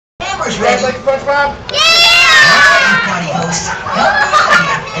flowers ready. Like SpongeBob? Alright, party host. Help me out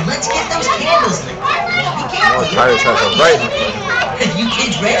here, and let's get those candles lit. Now be careful. Tires have some right. You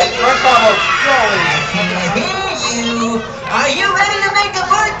kids ready? SpongeBob, go. I can't hear you. Are you ready to make a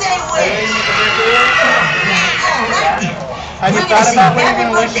birthday wish? Alright then. Have you We're gonna thought sing about what you're happy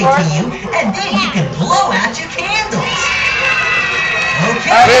gonna wish birthday for? to you, and then you can blow out your candles.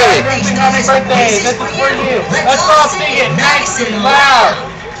 Okay, Hey. Happy birthday. This is for you. Let's all sing it nice and loud.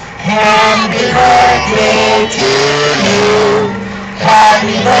 Happy birthday to you.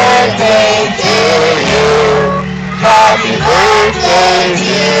 Happy birthday to you. Happy birthday,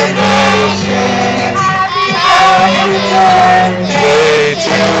 dear nation. Happy birthday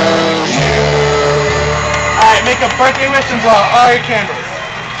to you. Alright, make a birthday wish and blow out all your candles.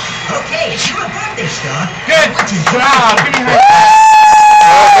 Okay, it's your birthday, Star. Good job. Give me a high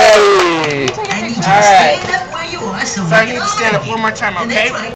Hey. I need you to Alright. stand up where you are so So I we need can to stand all up hear one more time, you. And okay? that's right.